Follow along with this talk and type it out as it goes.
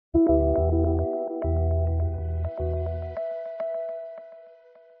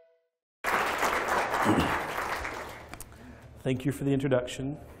Thank you for the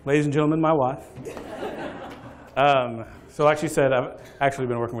introduction. Ladies and gentlemen, my wife. So like she said, I've actually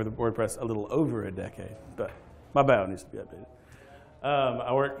been working with WordPress a little over a decade, but my bio needs to be updated.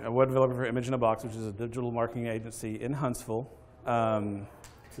 I work as a web developer for Image in a Box, which is a digital marketing agency in Huntsville.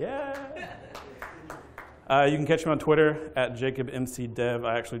 Yeah. You can catch me on Twitter at JacobMCDev.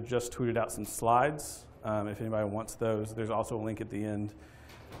 I actually just tweeted out some slides. If anybody wants those, there's also a link at the end.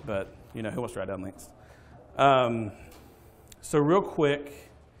 But you know, who wants to write down links? So real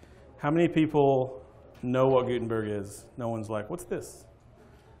quick, how many people know what Gutenberg is? No one's like, what's this?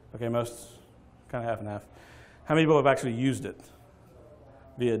 Okay, most, kind of half and half. How many people have actually used it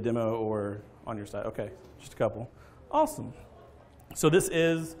via demo or on your site? Okay, just a couple. Awesome. So this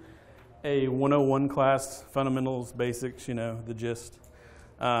is a 101 class, fundamentals, basics, you know, the gist.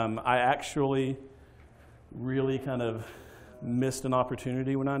 I actually really kind of missed an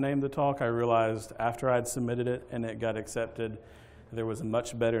opportunity when I named the talk. I realized after I'd submitted it and it got accepted, there was a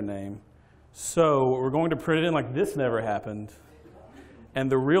much better name. So we're going to print it in like this never happened.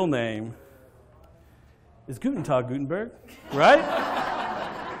 And the real name is Guten Tag Gutenberg, right?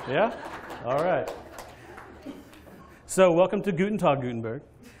 Yeah? All right. So welcome to Guten Tag Gutenberg.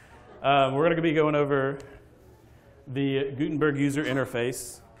 We're going to be going over the Gutenberg user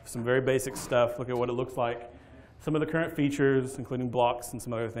interface, some very basic stuff, look at what it looks like, some of the current features, including blocks and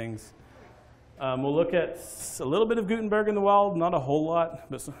some other things. We'll look at a little bit of Gutenberg in the wild, not a whole lot,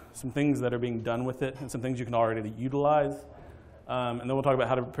 but some things that are being done with it and some things you can already utilize. And then we'll talk about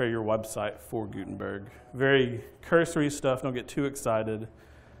how to prepare your website for Gutenberg. Very cursory stuff, don't get too excited.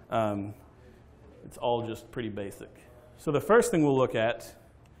 It's all just pretty basic. So the first thing we'll look at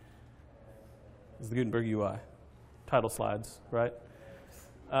is the Gutenberg UI, title slides, right?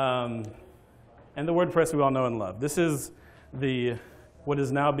 And the WordPress we all know and love. This is what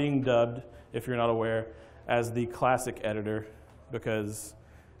is now being dubbed, if you're not aware, as the classic editor, because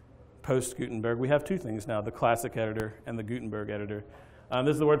post-Gutenberg, we have two things now, the classic editor and the Gutenberg editor.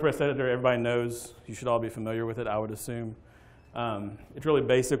 This is the WordPress editor everybody knows. You should all be familiar with it, I would assume. It's really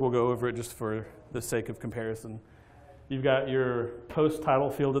basic. We'll go over it just for the sake of comparison. You've got your post title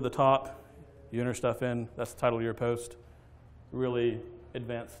field at the top. You enter stuff in. That's the title of your post. Really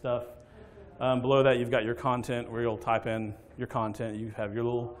advanced stuff. Below that, you've got your content where you'll type in your content. You have your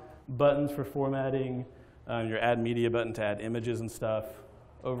little buttons for formatting, your add media button to add images and stuff.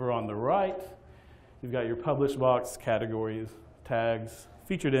 Over on the right, you've got your publish box, categories, tags,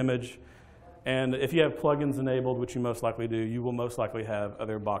 featured image. And if you have plugins enabled, which you most likely do, you will most likely have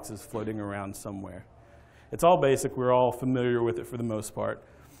other boxes floating around somewhere. It's all basic. We're all familiar with it for the most part.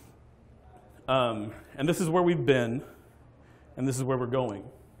 And this is where we've been, and this is where we're going.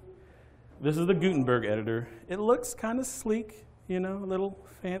 This is the Gutenberg editor. It looks kind of sleek, you know, a little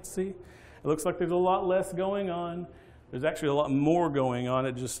fancy. It looks like there's a lot less going on. There's actually a lot more going on.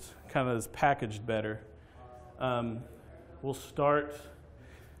 It just kind of is packaged better. We'll start,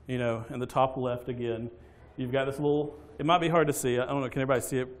 you know, in the top left again. You've got this little, it might be hard to see. I don't know, can everybody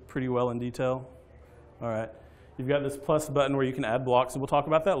see it pretty well in detail? All right. You've got this plus button where you can add blocks, and we'll talk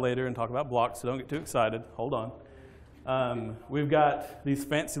about that later and talk about blocks, so don't get too excited. Hold on. We've got these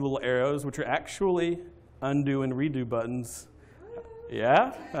fancy little arrows, which are actually undo and redo buttons.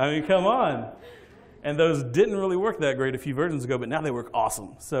 Yeah? I mean, come on. And those didn't really work that great a few versions ago, but now they work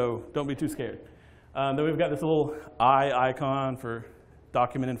awesome, so don't be too scared. Then we've got this little eye icon for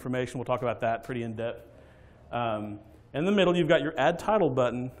document information. We'll talk about that pretty in depth. In the middle, you've got your add title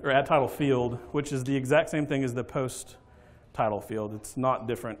button, or add title field, which is the exact same thing as the post title field. It's not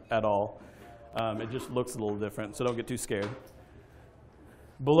different at all. It just looks a little different, so don't get too scared.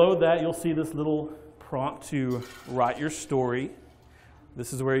 Below that, you'll see this little prompt to write your story.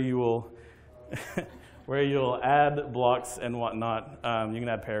 This is where you will where you'll add blocks and whatnot. You can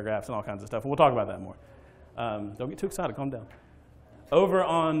add paragraphs and all kinds of stuff, and we'll talk about that more. Don't get too excited, calm down. Over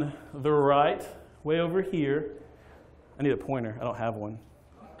on the right, way over here, I need a pointer, I don't have one.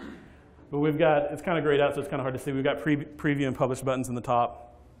 But we've got, it's kind of grayed out, so it's kind of hard to see. We've got preview and publish buttons in the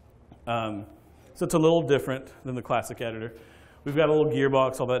top. So it's a little different than the classic editor. We've got a little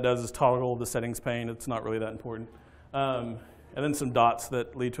gearbox. All that does is toggle the settings pane. It's not really that important. And then some dots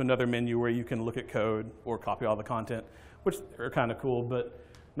that lead to another menu where you can look at code or copy all the content, which are kind of cool, but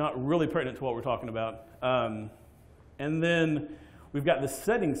not really pertinent to what we're talking about. And then we've got the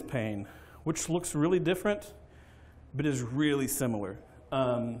settings pane, which looks really different, but is really similar.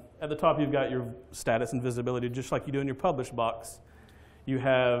 At the top, you've got your status and visibility, just like you do in your publish box. You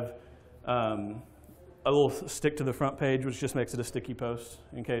have a little stick to the front page, which just makes it a sticky post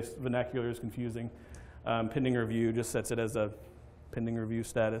in case vernacular is confusing. Pending review just sets it as a pending review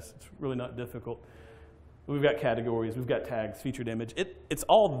status. It's really not difficult. We've got categories, we've got tags, featured image. It's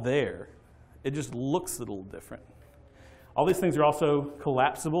all there. It just looks a little different. All these things are also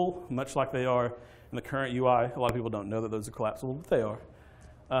collapsible, much like they are in the current UI. A lot of people don't know that those are collapsible, but they are.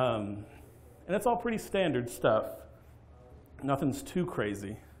 And it's all pretty standard stuff. Nothing's too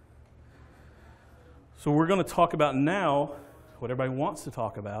crazy. So we're going to talk about now what everybody wants to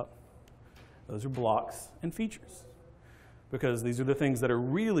talk about. Those are blocks and features, because these are the things that are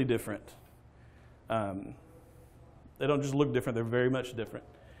really different. They don't just look different, they're very much different.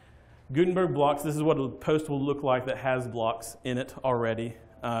 Gutenberg blocks, this is what a post will look like that has blocks in it already.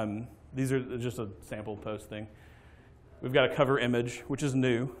 These are just a sample post thing. We've got a cover image, which is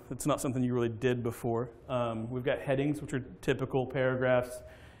new. It's not something you really did before. We've got headings, which are typical paragraphs,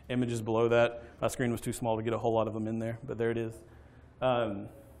 images below that. My screen was too small to get a whole lot of them in there, but there it is. And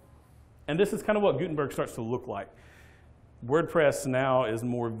this is kind of what Gutenberg starts to look like. WordPress now is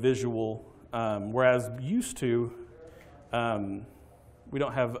more visual, whereas used to, we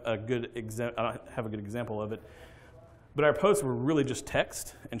don't have a good I don't have a good example of it, but our posts were really just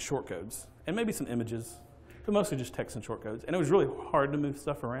text and shortcodes, and maybe some images, but mostly just text and shortcodes. And it was really hard to move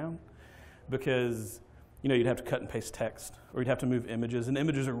stuff around because you'd have to cut and paste text, or you'd have to move images, and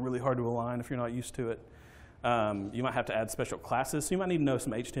images are really hard to align if you're not used to it. You might have to add special classes, so you might need to know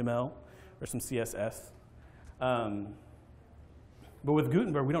some HTML or some CSS. But with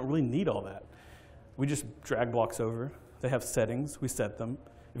Gutenberg, we don't really need all that. We just drag blocks over. They have settings. We set them.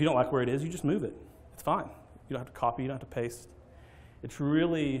 If you don't like where it is, you just move it. It's fine. You don't have to copy. You don't have to paste. It's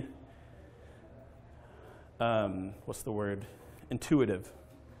really, what's the word? Intuitive.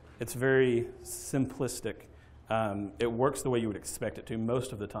 It's very simplistic. It works the way you would expect it to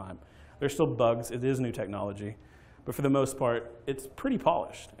most of the time. There's still bugs. It is new technology. But for the most part, it's pretty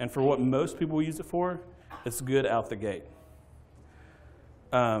polished. And for what most people use it for, it's good out the gate.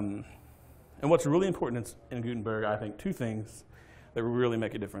 And what's really important in Gutenberg, I think, two things that really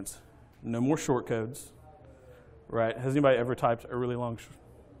make a difference. No more shortcodes, right? Has anybody ever typed a really long,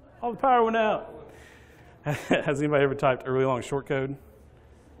 all the power went out. Has anybody ever typed a really long shortcode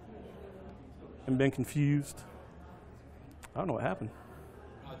and been confused? I don't know what happened.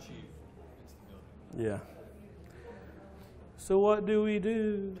 Yeah. So what do we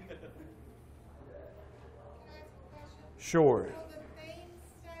do? Sure.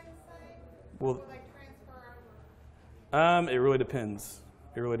 Well, it really depends.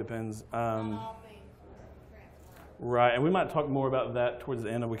 It really depends. Right, and we might talk more about that towards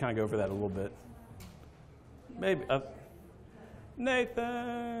the end, and we kind of go over that a little bit. Maybe.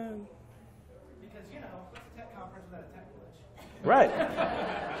 Nathan. Because, what's a tech conference without a tech glitch? Right.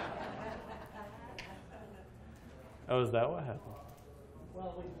 Oh, is that what happened?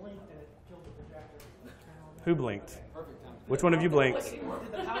 Well, we blinked and it killed the projector. Who blinked? Which one of you blinked? Did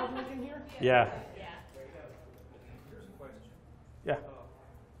the power blink in here? Yeah. There you go. Here's a question. Yeah.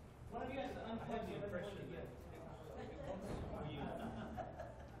 One of you has to unplug the impression again.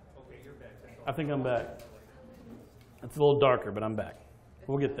 Okay, you're back. I think I'm back. It's a little darker, but I'm back.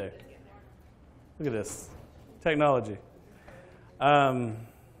 We'll get there. Look at this. Technology. So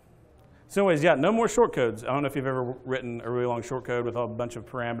anyways, yeah, no more shortcodes. I don't know if you've ever written a really long shortcode with a bunch of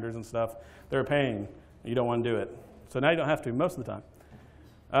parameters and stuff. They're a pain. You don't want to do it. So now you don't have to most of the time.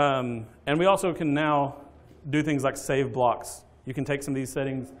 And we also can now do things like save blocks. You can take some of these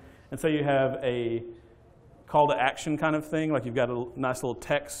settings and say you have a call to action kind of thing, like you've got a nice little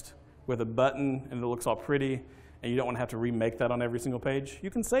text with a button and it looks all pretty, and you don't want to have to remake that on every single page. You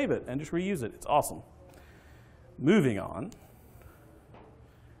can save it and just reuse it. It's awesome. Moving on.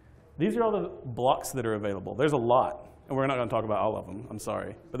 These are all the blocks that are available. There's a lot, and we're not going to talk about all of them. I'm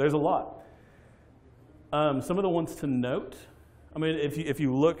sorry, but there's a lot. Some of the ones to note, I mean, if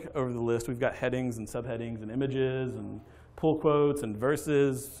you look over the list, we've got headings and subheadings and images and pull quotes and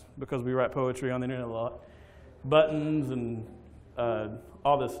verses, because we write poetry on the internet a lot, buttons and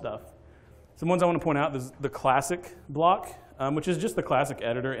all this stuff. Some ones I want to point out, there's the classic block, which is just the classic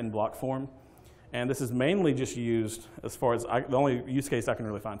editor in block form. And this is mainly just used as far as the only use case I can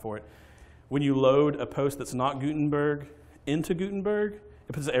really find for it. When you load a post that's not Gutenberg into Gutenberg,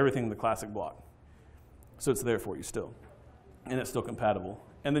 it puts everything in the classic block. So it's there for you still. And it's still compatible.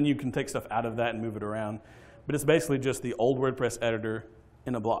 And then you can take stuff out of that and move it around. But it's basically just the old WordPress editor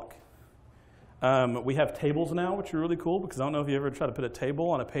in a block. We have tables now, which are really cool, because I don't know if you ever try to put a table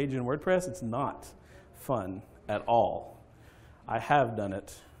on a page in WordPress. It's not fun at all. I have done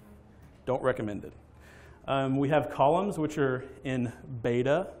it. Don't recommend it. We have columns, which are in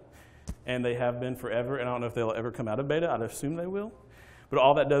beta, and they have been forever. And I don't know if they'll ever come out of beta. I'd assume they will. But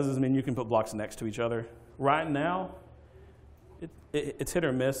all that does is mean you can put blocks next to each other. Right now, it's hit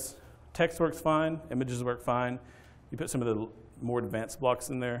or miss. Text works fine. Images work fine. You put some of the more advanced blocks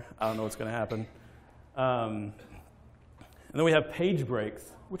in there, I don't know what's going to happen. And then we have page breaks,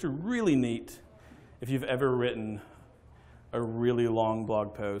 which are really neat if you've ever written a really long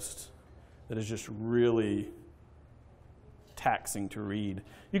blog post that is just really taxing to read.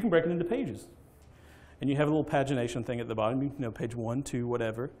 You can break it into pages. And you have a little pagination thing at the bottom, you know, page 1, 2,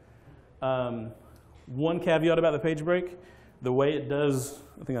 whatever. One caveat about the page break, the way it does,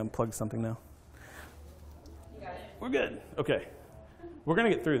 I think I unplugged something now. You got it. We're good, okay. We're gonna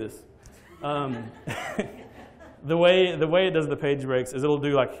get through this. The way it does the page breaks is it'll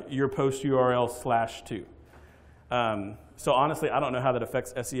do like your post URL /2. So honestly, I don't know how that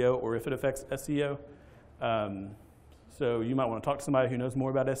affects SEO or if it affects SEO. So you might want to talk to somebody who knows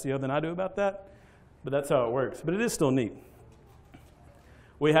more about SEO than I do about that, but that's how it works. But it is still neat.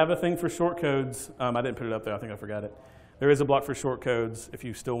 We have a thing for shortcodes. I didn't put it up there, I think I forgot it. There is a block for shortcodes if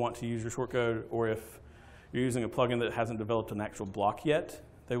you still want to use your shortcode, or if you're using a plugin that hasn't developed an actual block yet,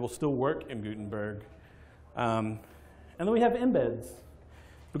 they will still work in Gutenberg. And then we have embeds,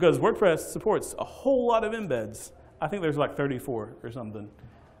 because WordPress supports a whole lot of embeds. I think there's like 34 or something.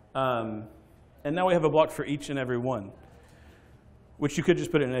 And now we have a block for each and every one, which you could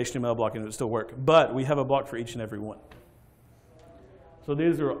just put in an HTML block and it would still work. But we have a block for each and every one. So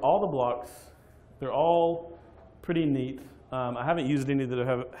these are all the blocks. They're all pretty neat. I haven't used any that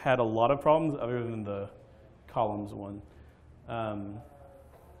have had a lot of problems other than the columns one.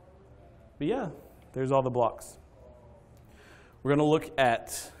 But yeah, there's all the blocks. We're going to look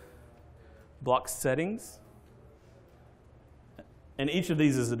at block settings. And each of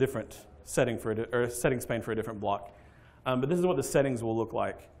these is a different setting or settings pane for a different block. But this is what the settings will look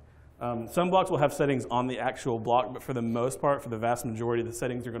like. Some blocks will have settings on the actual block, but for the most part, for the vast majority, the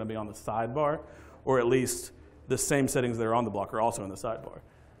settings are going to be on the sidebar, or at least the same settings that are on the block are also in the sidebar.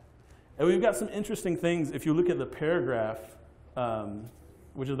 And we've got some interesting things. If you look at the paragraph,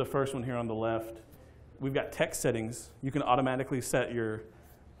 which is the first one here on the left, we've got text settings. You can automatically set your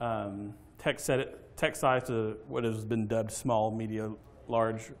text size to what has been dubbed small, medium,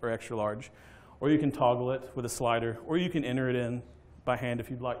 large, or extra large. Or you can toggle it with a slider, or you can enter it in by hand if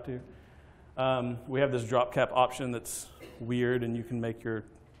you'd like to. We have this drop cap option that's weird, and you can make your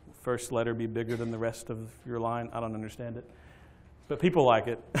first letter be bigger than the rest of your line. I don't understand it, but people like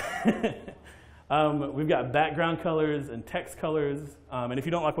it. We've got background colors and text colors, and if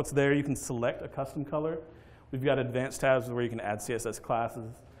you don't like what's there, you can select a custom color. We've got advanced tabs where you can add CSS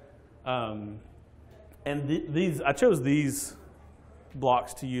classes. And I chose these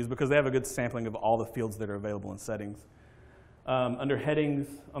blocks to use because they have a good sampling of all the fields that are available in settings. Under headings,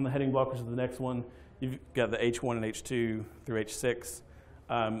 on the heading block, which is the next one, you've got the H1 and H2 through H6.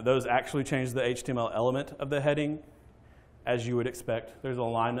 Those actually change the HTML element of the heading, as you would expect. There's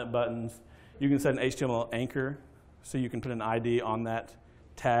alignment buttons. You can set an HTML anchor, so you can put an ID on that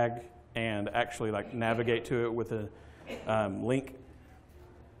tag and actually like navigate to it with a link.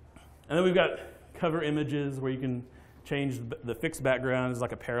 And then we've got cover images where you can change the fixed background. It's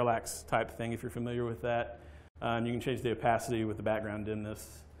like a parallax type thing if you're familiar with that. You can change the opacity with the background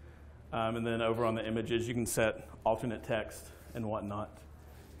dimness. And then over on the images, you can set alternate text and whatnot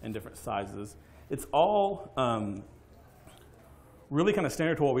in different sizes. It's all really kind of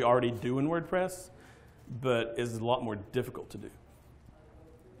standard to what we already do in WordPress, but is a lot more difficult to do.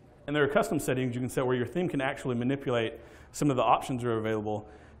 And there are custom settings you can set where your theme can actually manipulate some of the options that are available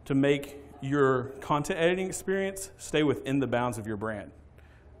to make your content editing experience stay within the bounds of your brand,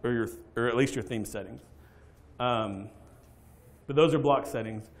 or at least your theme settings. But those are block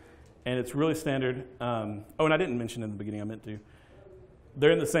settings, and it's really standard. Oh, and I didn't mention in the beginning, I meant to.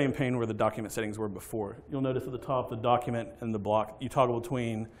 They're in the same pane where the document settings were before. You'll notice at the top, the document and the block, you can toggle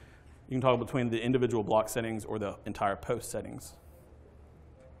between the individual block settings or the entire post settings.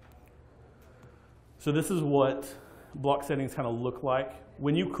 So this is what block settings kind of look like.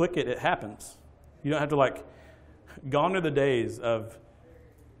 When you click it, it happens. You don't have to like, gone are the days of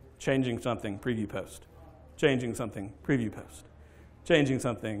changing something, preview post, changing something, preview post, changing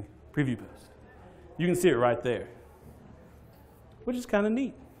something, preview post. You can see it right there, which is kind of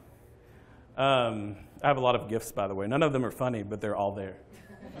neat. I have a lot of GIFs, by the way. None of them are funny, but they're all there.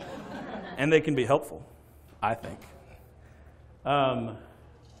 And they can be helpful, I think.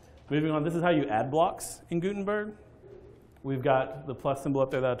 Moving on, this is how you add blocks in Gutenberg. We've got the plus symbol up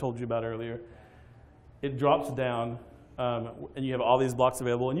there that I told you about earlier. It drops down, and you have all these blocks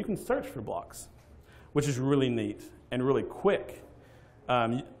available, and you can search for blocks, which is really neat and really quick.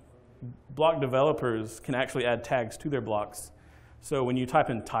 Block developers can actually add tags to their blocks. So when you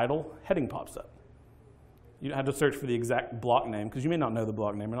type in title, heading pops up. You don't have to search for the exact block name because you may not know the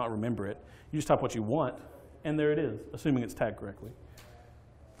block name or not remember it. You just type what you want, and there it is, assuming it's tagged correctly.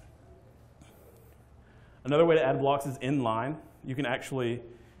 Another way to add blocks is inline. You can actually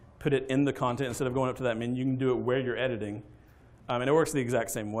put it in the content instead of going up to that menu. You can do it where you're editing, and it works the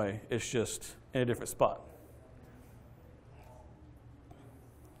exact same way. It's just in a different spot.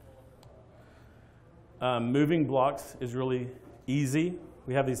 Moving blocks is really easy.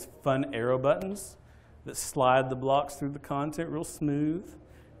 We have these fun arrow buttons that slide the blocks through the content real smooth.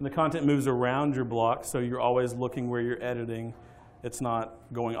 And the content moves around your block, so you're always looking where you're editing. It's not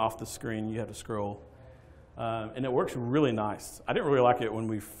going off the screen. You have to scroll. And it works really nice. I didn't really like it when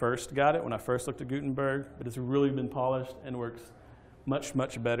we first got it, when I first looked at Gutenberg, but it's really been polished and works much,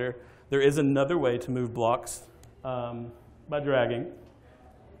 much better. There is another way to move blocks by dragging.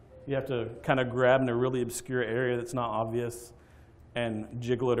 You have to kind of grab in a really obscure area that's not obvious and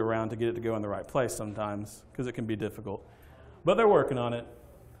jiggle it around to get it to go in the right place sometimes, because it can be difficult. But they're working on it.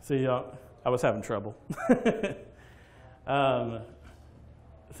 See, I was having trouble.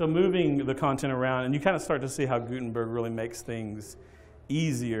 So moving the content around, and you kind of start to see how Gutenberg really makes things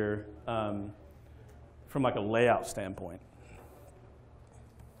easier from like a layout standpoint.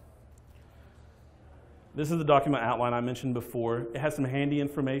 This is the document outline I mentioned before. It has some handy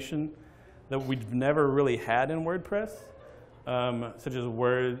information that we've never really had in WordPress, such as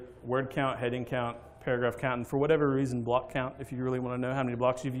word count, heading count, paragraph count, and for whatever reason, block count, if you really want to know how many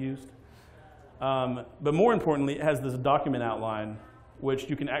blocks you've used. But more importantly, it has this document outline, which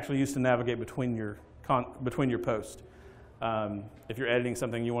you can actually use to navigate between your posts. If you're editing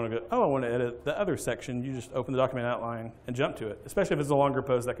something, you want to go, oh, I want to edit the other section, you just open the document outline and jump to it. Especially if it's a longer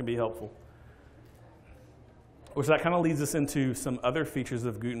post, that can be helpful. Which that kind of leads us into some other features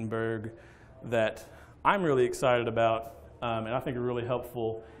of Gutenberg that I'm really excited about and I think are really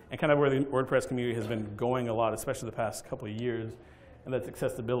helpful and kind of where the WordPress community has been going a lot, especially the past couple of years, and that's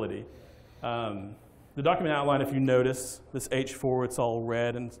accessibility. The document outline, if you notice, this H4, it's all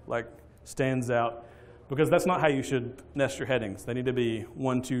red and like stands out because that's not how you should nest your headings. They need to be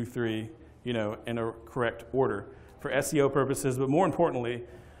 1, 2, 3, in a correct order for SEO purposes, but more importantly,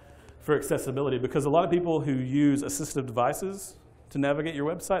 for accessibility, because a lot of people who use assistive devices to navigate your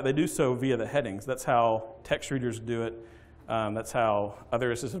website, they do so via the headings. That's how text readers do it. That's how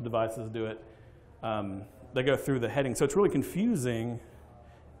other assistive devices do it. They go through the headings. So it's really confusing.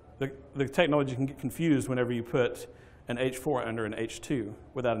 The technology can get confused whenever you put an H4 under an H2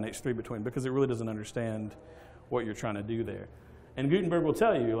 without an H3 between, because it really doesn't understand what you're trying to do there. And Gutenberg will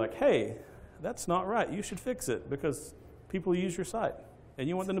tell you, like, hey, that's not right. You should fix it because people use your site. And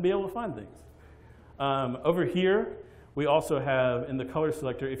you want them to be able to find things. Over here, we also have in the color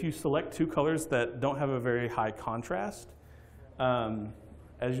selector, if you select two colors that don't have a very high contrast,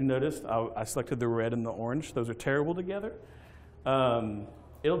 as you noticed, I selected the red and the orange. Those are terrible together.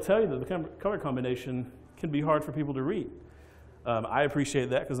 It'll tell you that the color combination can be hard for people to read. I appreciate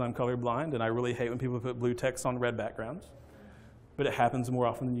that because I'm colorblind, and I really hate when people put blue text on red backgrounds. But it happens more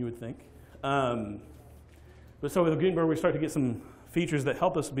often than you would think. But so with Gutenberg, we start to get some features that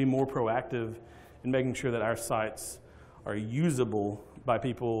help us be more proactive in making sure that our sites are usable by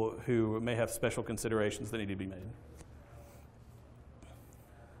people who may have special considerations that need to be made.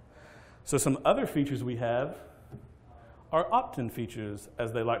 So some other features we have are opt-in features,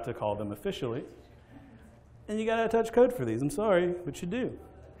 as they like to call them officially. And you gotta touch code for these, I'm sorry, but you do.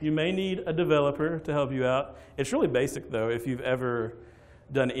 You may need a developer to help you out. It's really basic though. If you've ever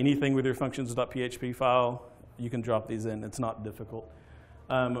done anything with your functions.php file, you can drop these in. It's not difficult.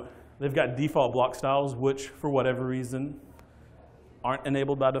 They've got default block styles, which for whatever reason aren't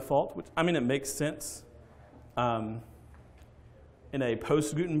enabled by default, which, I mean, it makes sense in a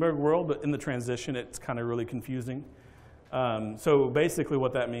post-Gutenberg world, but in the transition, it's kind of really confusing. So basically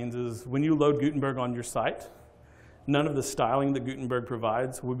what that means is when you load Gutenberg on your site, none of the styling that Gutenberg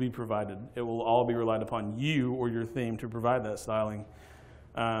provides would be provided. It will all be relied upon you or your theme to provide that styling.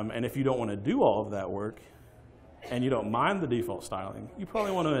 And if you don't want to do all of that work, and you don't mind the default styling, you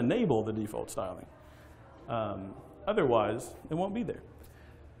probably want to enable the default styling. Otherwise, it won't be there.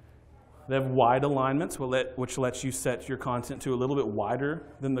 They have wide alignments, which lets you set your content to a little bit wider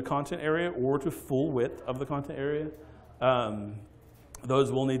than the content area or to full width of the content area.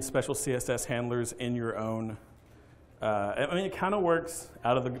 Those will need special CSS handlers in your own. I mean, it kind of works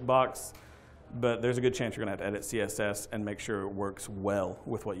out of the box, but there's a good chance you're going to have to edit CSS and make sure it works well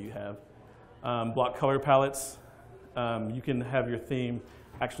with what you have. Block color palettes. You can have your theme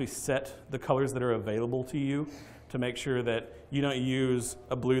actually set the colors that are available to you to make sure that you don't use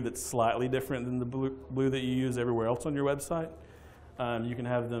a blue that's slightly different than the blue that you use everywhere else on your website. You can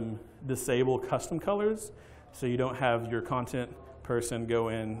have them disable custom colors, so you don't have your content person go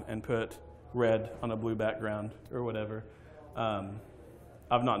in and put red on a blue background or whatever.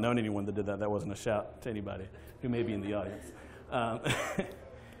 I've not known anyone that did that. That wasn't a shout to anybody who may be in the audience.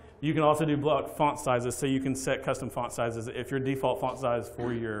 You can also do block font sizes, so you can set custom font sizes. If your default font size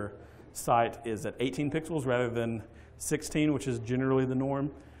for your site is at 18 pixels rather than 16, which is generally the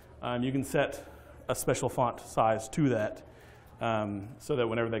norm, you can set a special font size to that, so that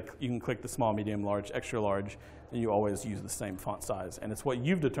whenever you can click the small, medium, large, extra large, and you always use the same font size. And it's what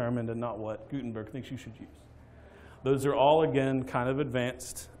you've determined and not what Gutenberg thinks you should use. Those are all, again, kind of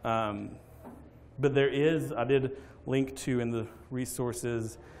advanced. But there is, I did link to in the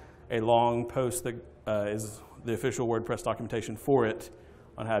resources, a long post that is the official WordPress documentation for it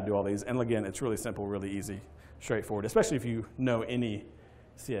on how to do all these. And again, it's really simple, really easy, straightforward, especially if you know any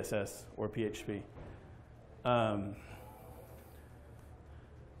CSS or PHP.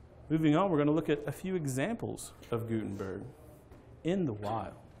 Moving on, we're going to look at a few examples of Gutenberg in the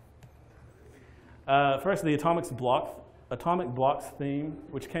wild. First, the Atomic Blocks theme,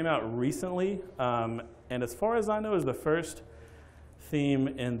 which came out recently, and as far as I know is the first theme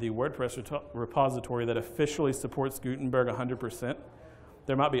in the WordPress repository that officially supports Gutenberg 100%.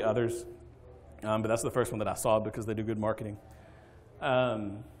 There might be others, but that's the first one that I saw because they do good marketing.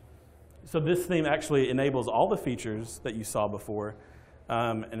 So this theme actually enables all the features that you saw before,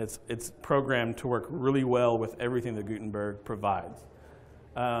 and it's programmed to work really well with everything that Gutenberg provides.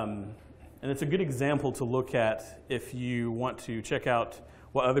 And it's a good example to look at if you want to check out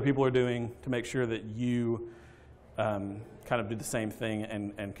what other people are doing to make sure that you kind of do the same thing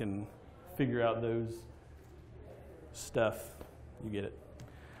and can figure out those stuff. You get it.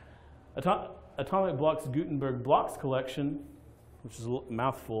 Atomic Blocks Gutenberg Blocks Collection, which is a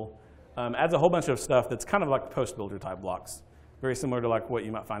mouthful, adds a whole bunch of stuff that's kind of like post builder type blocks, very similar to like what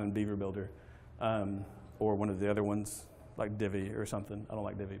you might find in Beaver Builder, or one of the other ones like Divi or something. I don't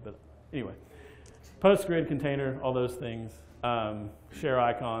like Divi, but anyway. Post grid, container, all those things. Share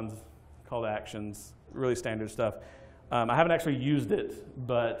icons, call to actions, really standard stuff. I haven't actually used it,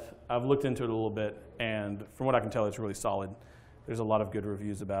 but I've looked into it a little bit, and from what I can tell, it's really solid. There's a lot of good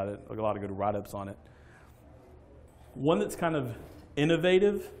reviews about it, a lot of good write-ups on it. One that's kind of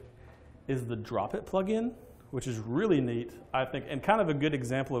innovative is the Drop It plugin, which is really neat, I think, and kind of a good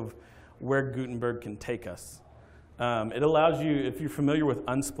example of where Gutenberg can take us. It allows you, if you're familiar with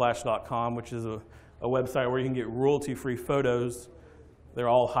unsplash.com, which is a website where you can get royalty-free photos. They're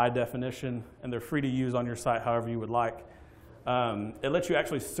all high definition, and they're free to use on your site however you would like. It lets you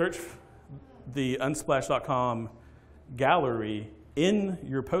actually search the unsplash.com gallery in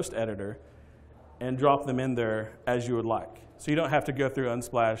your post editor and drop them in there as you would like. So you don't have to go through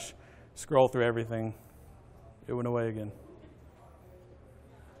Unsplash, scroll through everything. It went away again.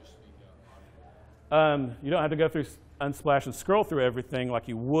 You don't have to go through Unsplash and scroll through everything like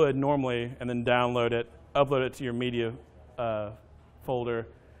you would normally and then download it, upload it to your media folder,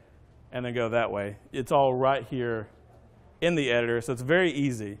 and then go that way. It's all right here in the editor, so it's very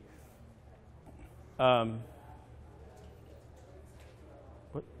easy. What?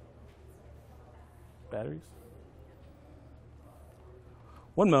 Batteries?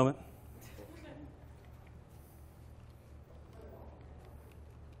 One moment.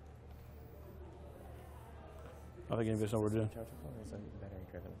 I think anybody's know what we're doing. Battery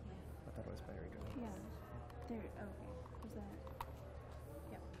driven. I thought it was battery driven. Yeah. There, okay. Is that?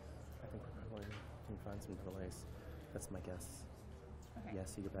 Yep. I think we probably can find some delays. That's my guess. Okay.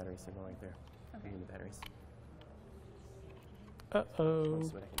 Yes, you get battery signal right there. Okay. You need the batteries. Uh-oh. Let's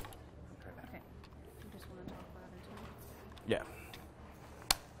see what I can do. I'll try back. Okay. You just want to talk about it too? Yeah.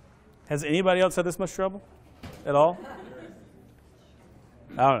 Has anybody else had this much trouble at all?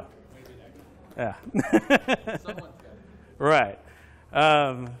 I don't know. Yeah. Right.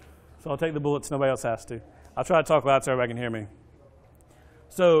 So I'll take the bullets. Nobody else has to. I'll try to talk loud so everybody can hear me.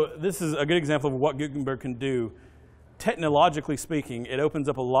 So this is a good example of what Gutenberg can do. Technologically speaking, it opens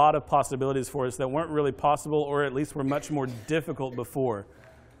up a lot of possibilities for us that weren't really possible, or at least were much more difficult before.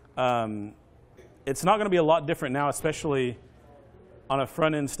 It's not going to be a lot different now, especially on a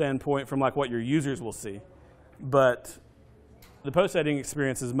front-end standpoint from like what your users will see. But the post-editing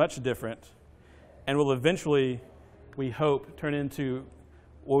experience is much different, and will eventually, we hope, turn into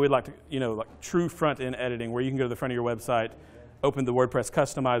what we'd like to, like true front-end editing, where you can go to the front of your website, open the WordPress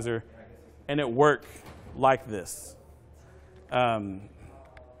customizer, and it work like this. Kind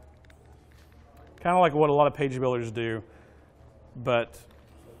of like what a lot of page builders do, but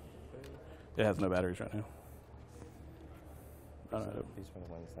it has no batteries right now. These were the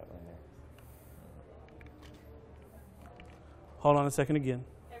ones that were in there. Hold on a second again.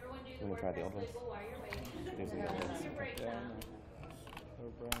 Everyone do the Let me try the WordPress old ones. label while you're waiting. There's the old ones. Your break Yeah, I time. know.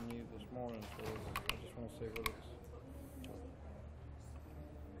 They're brand new this morning, so I just want to see what it's.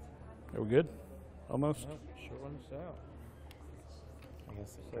 Are we good? Almost? No, showing us out. I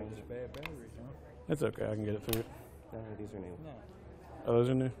guess So it's bad batteries, huh? It's okay. I can get it through it. no, these are new. No, Oh, those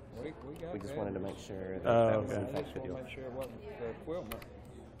are new? we got We just wanted to make batteries. sure that Oh, that was okay. in I fact just the want deal. to make sure it wasn't the equipment.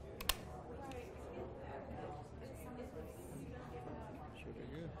 Should be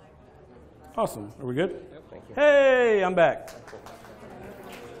good. Awesome. Are we good? Thank you. Hey, I'm back.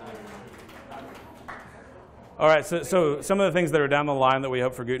 All right, so some of the things that are down the line that we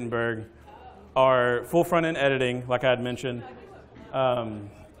hope for Gutenberg are full front-end editing, like I had mentioned, and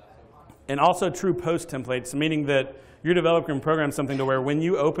also true post templates, meaning that your developer can program something to where when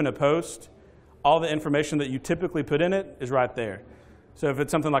you open a post, all the information that you typically put in it is right there. So if it's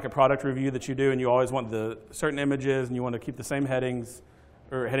something like a product review that you do and you always want the certain images and you want to keep the same headings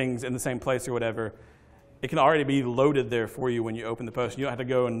or headings in the same place or whatever, it can already be loaded there for you when you open the post. You don't have to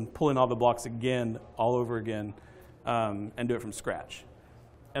go and pull in all the blocks again, all over again, and do it from scratch.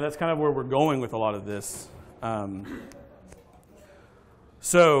 And that's kind of where we're going with a lot of this.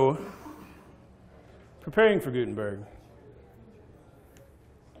 So, preparing for Gutenberg.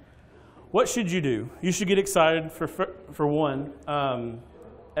 What should you do? You should get excited for one.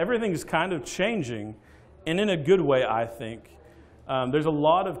 Everything's kind of changing, and in a good way, I think. There's a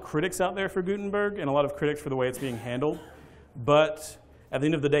lot of critics out there for Gutenberg and a lot of critics for the way it's being handled. But at the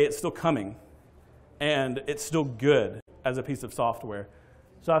end of the day, it's still coming. And it's still good as a piece of software.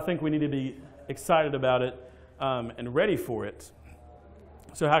 So I think we need to be excited about it and ready for it.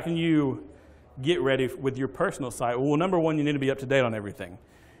 So how can you get ready with your personal site? Well, number one, you need to be up to date on everything.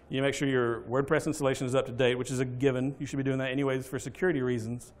 You make sure your WordPress installation is up to date, which is a given. You should be doing that anyways for security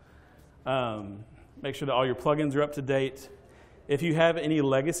reasons. Make sure that all your plugins are up to date. If you have any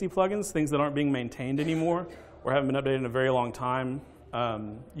legacy plugins, things that aren't being maintained anymore or haven't been updated in a very long time,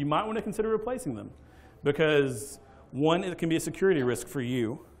 you might want to consider replacing them. Because one, it can be a security risk for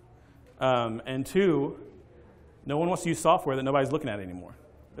you. And two, no one wants to use software that nobody's looking at anymore.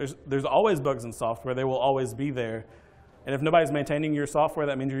 There's always bugs in software. They will always be there. And if nobody's maintaining your software,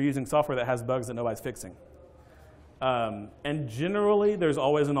 that means you're using software that has bugs that nobody's fixing. And generally, there's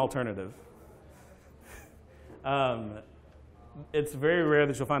always an alternative. It's very rare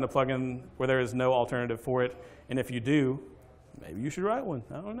that you'll find a plugin where there is no alternative for it. And if you do, maybe you should write one.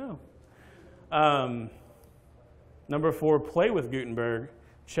 I don't know. Number 4, play with Gutenberg.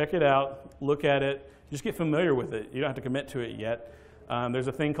 Check it out. Look at it. Just get familiar with it. You don't have to commit to it yet. There's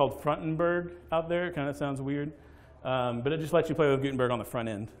a thing called Gutenberg out there. It kind of sounds weird. But it just lets you play with Gutenberg on the front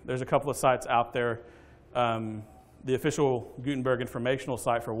end. There's a couple of sites out there. The official Gutenberg informational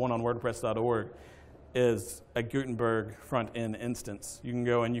site for oneonwordpress.org is a Gutenberg front-end instance. You can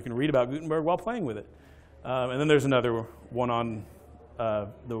go and you can read about Gutenberg while playing with it. And then there's another one on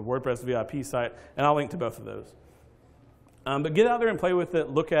the WordPress VIP site, and I'll link to both of those. But get out there and play with it,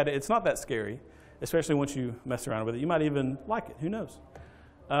 look at it. It's not that scary, especially once you mess around with it. You might even like it, who knows?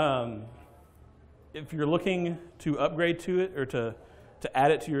 If you're looking to upgrade to it or to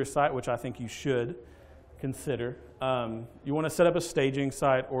add it to your site, which I think you should consider, you want to set up a staging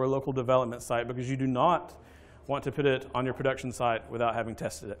site or a local development site because you do not want to put it on your production site without having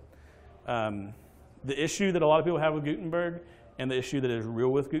tested it. The issue that a lot of people have with Gutenberg and the issue that is real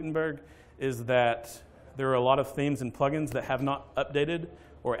with Gutenberg is that there are a lot of themes and plugins that have not updated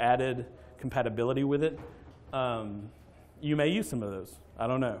or added compatibility with it. You may use some of those. I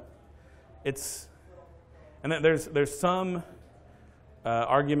don't know. And then there's some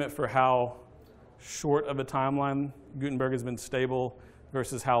argument for how short of a timeline Gutenberg has been stable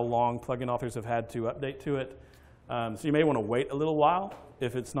versus how long plugin authors have had to update to it. So you may want to wait a little while.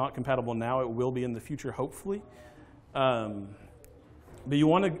 If it's not compatible now, it will be in the future, hopefully. But you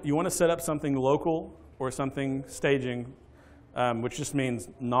want to set up something local or something staging, which just means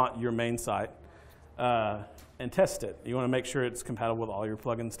not your main site, and test it. You want to make sure it's compatible with all your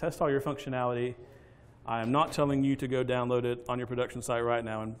plugins. Test all your functionality. I am not telling you to go download it on your production site right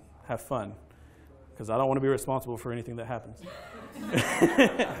now and have fun, because I don't want to be responsible for anything that happens.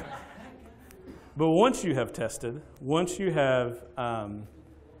 But once you have tested, once you have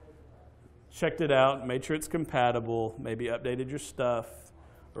checked it out, made sure it's compatible, maybe updated your stuff,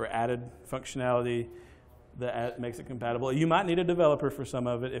 or added functionality that makes it compatible. You might need a developer for some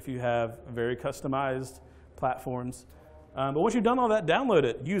of it if you have very customized platforms. But once you've done all that, download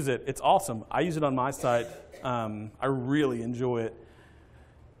it, use it. It's awesome. I use it on my site. I really enjoy it.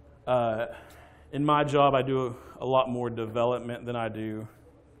 In my job, I do a lot more development than I do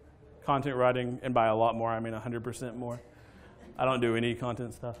content writing, and by a lot more, I mean 100% more. I don't do any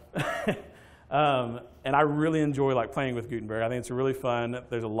content stuff. And I really enjoy like playing with Gutenberg. I think it's really fun.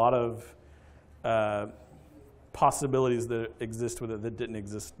 There's a lot of possibilities that exist with it that didn't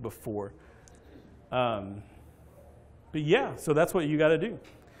exist before. But yeah, so that's what you got to do.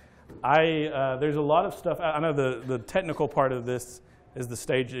 There's a lot of stuff. I know the technical part of this is the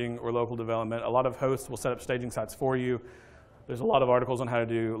staging or local development. A lot of hosts will set up staging sites for you. There's a lot of articles on how to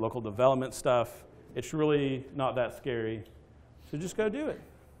do local development stuff. It's really not that scary. So just go do it.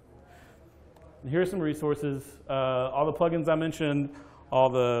 And here are some resources. All the plugins I mentioned, all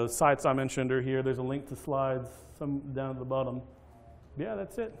the sites I mentioned are here. There's a link to slides, some down at the bottom. Yeah,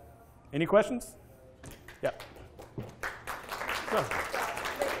 that's it. Any questions? Yeah.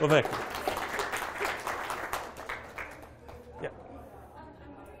 Well, thank you. Yeah.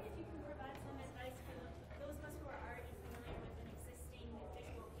 I'm wondering if you can provide some advice for those of us who are already familiar with an existing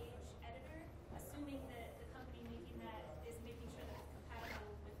visual page editor, assuming that the company making that is making sure that it's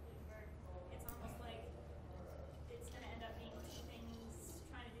compatible with Gutenberg. It's almost like it's going to end up being two things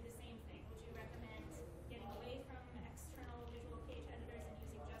trying to do the same thing. Would you recommend getting away from external visual page editors and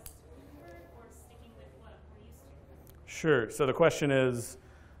using just Gutenberg, or sticking with what we're used to? Sure. So the question is,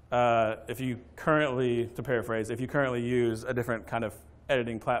 if you currently, to paraphrase, if you currently use a different kind of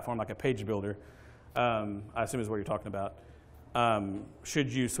editing platform like a page builder, I assume is what you're talking about,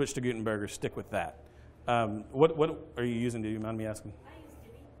 should you switch to Gutenberg or stick with that? What are you using? Do you mind me asking? I use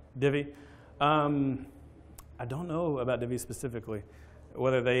Divi. Divi? I don't know about Divi specifically,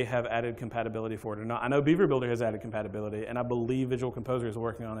 whether they have added compatibility for it or not. I know Beaver Builder has added compatibility, and I believe Visual Composer is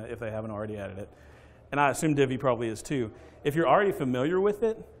working on it if they haven't already added it. And I assume Divi probably is too. If you're already familiar with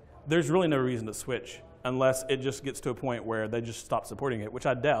it, there's really no reason to switch unless it just gets to a point where they just stop supporting it, which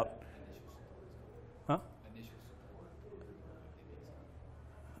I doubt. Huh?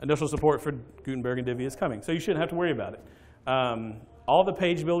 Initial support for Gutenberg and Divi is coming, so you shouldn't have to worry about it. All the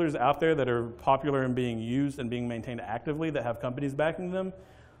page builders out there that are popular and being used and being maintained actively that have companies backing them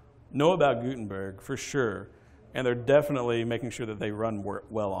know about Gutenberg for sure, and they're definitely making sure that they run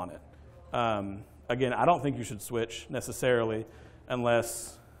well on it. Again, I don't think you should switch necessarily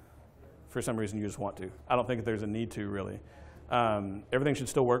unless for some reason you just want to. I don't think there's a need to really. Everything should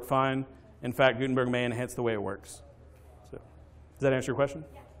still work fine. In fact, Gutenberg may enhance the way it works. So, does that answer your question?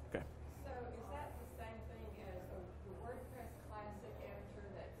 Yeah. Okay. So is that the same thing as the WordPress classic editor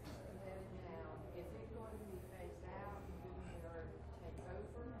that's embedded now? Is it going to be phased out and Gutenberg take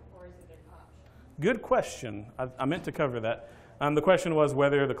over, or is it an option? Good question. I meant to cover that. The question was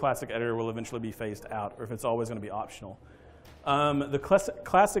whether the classic editor will eventually be phased out or if it's always going to be optional. The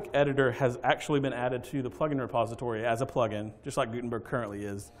classic editor has actually been added to the plugin repository as a plugin, just like Gutenberg currently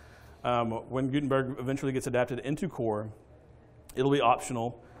is. When Gutenberg eventually gets adapted into core, it'll be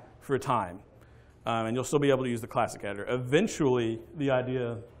optional for a time. And you'll still be able to use the classic editor. Eventually, the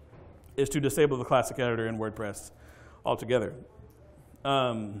idea is to disable the classic editor in WordPress altogether.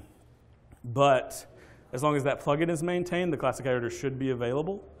 But as long as that plugin is maintained, the classic editor should be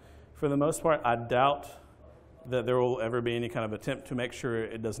available. For the most part, I doubt that there will ever be any kind of attempt to make sure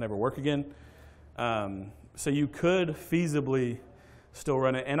it doesn't ever work again. So you could feasibly still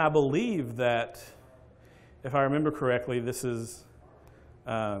run it. And I believe that, if I remember correctly, this is,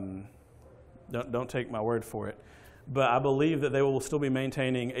 don't take my word for it, but I believe that they will still be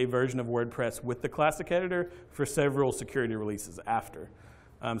maintaining a version of WordPress with the classic editor for several security releases after.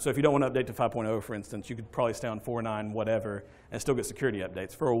 So if you don't want to update to 5.0, for instance, you could probably stay on 4.9, whatever, and still get security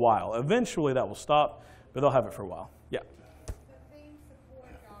updates for a while. Eventually that will stop, but they'll have it for a while. Yeah. The theme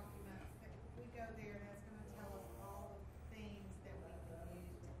support documents, we go there and it's going to tell us all the themes that we can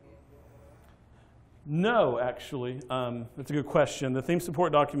use to do. No, actually. That's a good question. The theme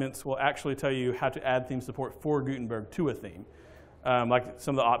support documents will actually tell you how to add theme support for Gutenberg to a theme. Like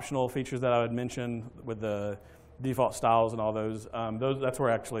some of the optional features that I would mention with the default styles and all those, that's where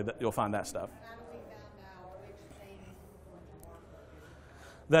actually you'll find that stuff. How do we find out which theme is going to work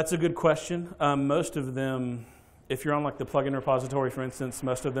with? That's a good question. Most of them, if you're on like the plugin repository, for instance,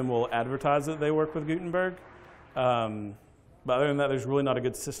 most of them will advertise that they work with Gutenberg. But other than that, there's really not a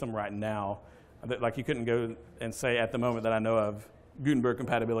good system right now. Like you couldn't go and say at the moment that I know of Gutenberg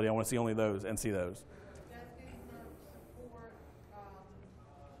compatibility, I want to see only those and see those. Does Gutenberg support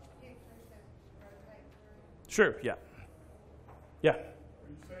pictures that rotate through? Sure, yeah. Yeah. Are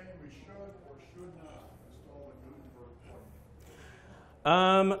you saying we should or should not install the Gutenberg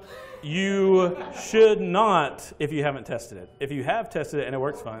plugin? You should not if you haven't tested it. If you have tested it and it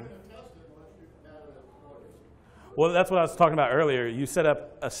works fine. Well, that's what I was talking about earlier. You set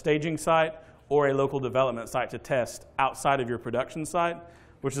up a staging site or a local development site to test outside of your production site,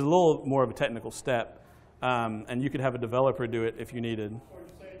 which is a little more of a technical step. And you could have a developer do it if you needed. So you're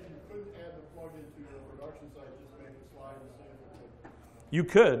saying you couldn't add the plugin to your production site, just make a slide and see if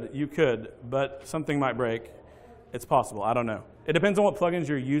it would. You could, but something might break. It's possible. I don't know. It depends on what plugins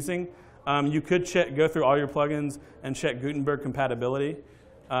you're using. You could go through all your plugins and check Gutenberg compatibility.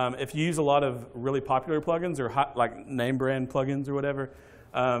 If you use a lot of really popular plugins or like name brand plugins or whatever,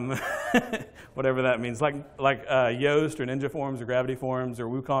 whatever that means, like Yoast or Ninja Forms or Gravity Forms or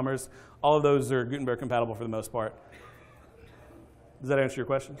WooCommerce, all of those are Gutenberg compatible for the most part. Does that answer your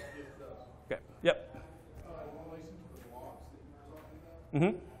question? Yes, it does. Okay. Yep. In relation to the blocks that you were talking about,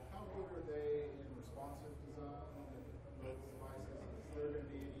 Mm-hmm. how good are they in responsive design on the mobile devices? Is there going to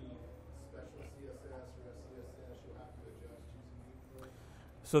be any special CSS or SCSS you'll have to adjust using Gutenberg?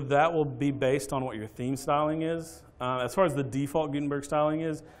 So that will be based on what your theme styling is. As far as the default Gutenberg styling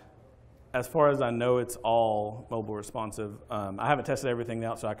is, as far as I know, it's all mobile responsive. I haven't tested everything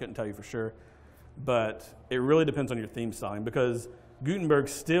out, so I couldn't tell you for sure. But it really depends on your theme styling because Gutenberg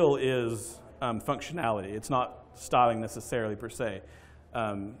still is functionality. It's not styling necessarily per se.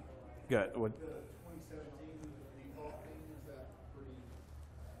 Good. What? The 2017 default theme, is that pretty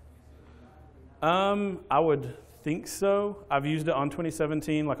easy? I would think so. I've used it on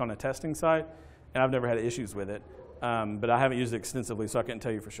 2017, like on a testing site, and I've never had issues with it. But I haven't used it extensively, so I can't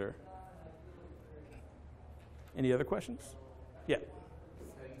tell you for sure. Any other questions? Yeah. So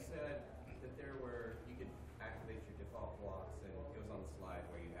you said that you could activate your default blocks, and it was on the slide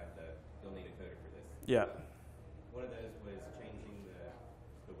where you'll need a coder for this. Yeah. One of those was changing the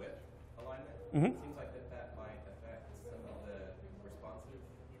width alignment. Mm-hmm. It seems like that might affect some of the responsiveness.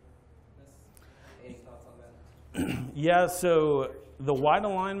 Any thoughts on that? Yeah, so the wide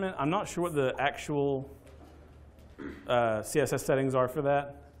alignment, I'm not sure what the actual CSS settings are for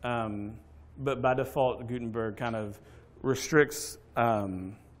that. But by default, Gutenberg kind of restricts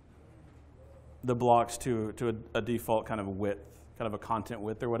the blocks to a default kind of width, kind of a content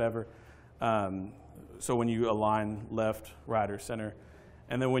width or whatever. So when you align left, right, or center,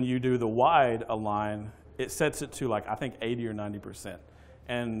 and then when you do the wide align, it sets it to like, I think 80 or 90%.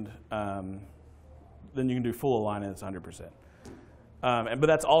 And then you can do full align and it's 100%. But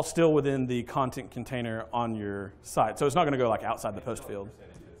that's all still within the content container on your site. So it's not going to go like outside the post field.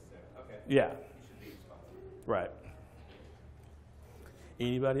 Okay. Yeah. You should be responsive. Right.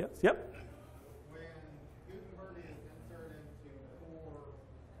 Anybody else? Yep. When Gutenberg is inserted into core,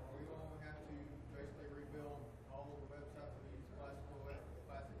 are we going to have to basically rebuild all of the websites we use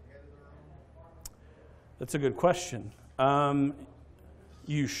classic editor on? That's a good question.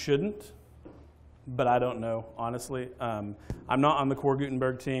 You shouldn't, but I don't know, honestly. I'm not on the core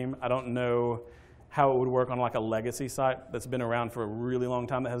Gutenberg team. I don't know how it would work on like a legacy site that's been around for a really long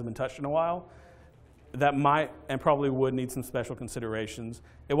time that hasn't been touched in a while. That might and probably would need some special considerations.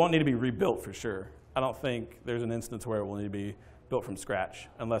 It won't need to be rebuilt for sure. I don't think there's an instance where it will need to be built from scratch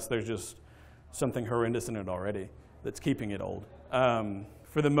unless there's just something horrendous in it already that's keeping it old.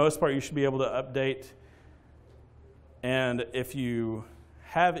 For the most part, you should be able to update. And if you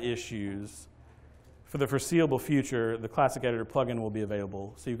have issues, for the foreseeable future, the Classic Editor plugin will be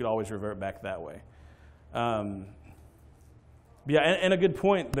available, so you could always revert back that way. Yeah, and a good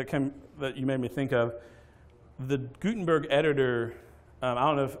point that you made me think of, the Gutenberg editor, I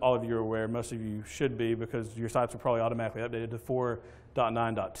don't know if all of you are aware, most of you should be because your sites were probably automatically updated to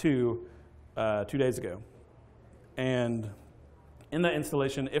 4.9.2 2 days ago. And in that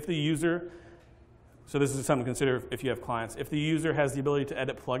installation, if the user, so this is something to consider if you have clients, if the user has the ability to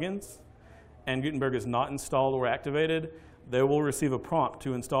edit plugins and Gutenberg is not installed or activated, they will receive a prompt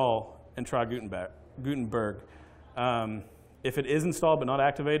to install and try Gutenberg. If it is installed but not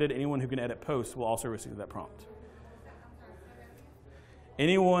activated, anyone who can edit posts will also receive that prompt.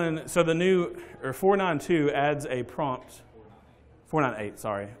 Anyone, so the new, or 4.9.2 adds a prompt, 4.9.8,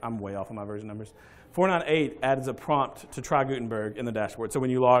 sorry, I'm way off on my version numbers. 4.9.8 adds a prompt to try Gutenberg in the dashboard. So when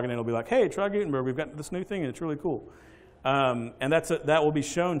you log in, it'll be like, hey, try Gutenberg, we've got this new thing and it's really cool. And that will be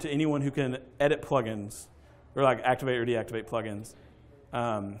shown to anyone who can edit plugins, or like activate or deactivate plugins.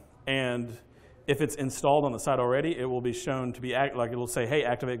 And if it's installed on the site already, it will be shown to be, like it'll say, hey,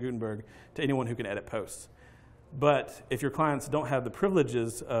 activate Gutenberg to anyone who can edit posts. But if your clients don't have the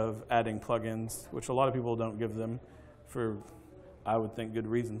privileges of adding plugins, which a lot of people don't give them for, I would think, good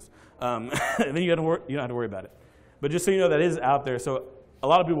reasons, then you don't have to worry about it. But just so you know, that is out there. So a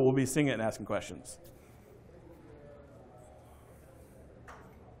lot of people will be seeing it and asking questions.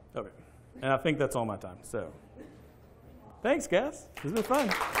 Okay. And I think that's all my time. So thanks, guys. This has been fun.